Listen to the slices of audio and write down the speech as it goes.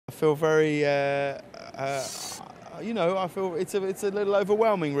feel very, you know, I feel it's a little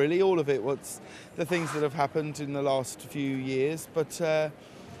overwhelming, really, all of it. What's the things that have happened in the last few years, but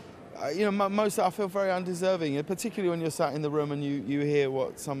you know, most I feel very undeserving, and particularly when you're sat in the room and you hear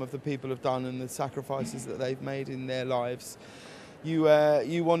what some of the people have done and the sacrifices that they've made in their lives. You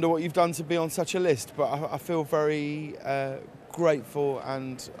wonder what you've done to be on such a list, but I feel very grateful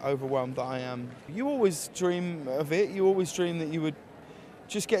and overwhelmed that I am. You always dream of it. You always dream that you would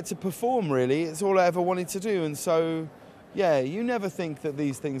just get to perform, really. It's all I ever wanted to do, and so, yeah, you never think that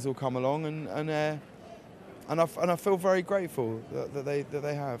these things will come along, and I feel very grateful that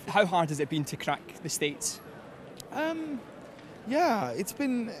they have. How hard has it been to crack the States? Yeah, it's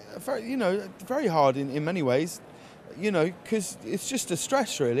been very, you know, very hard in many ways, you know, because it's just a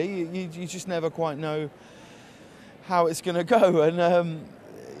stress, really. You just never quite know how it's going to go, and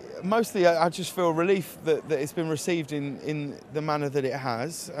mostly I just feel relief that it's been received in the manner that it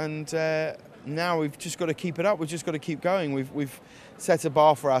has, and now we've just got to keep it up. We've just got to keep going. We've set a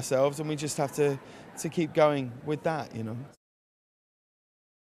bar for ourselves, and we just have to keep going with that, you know.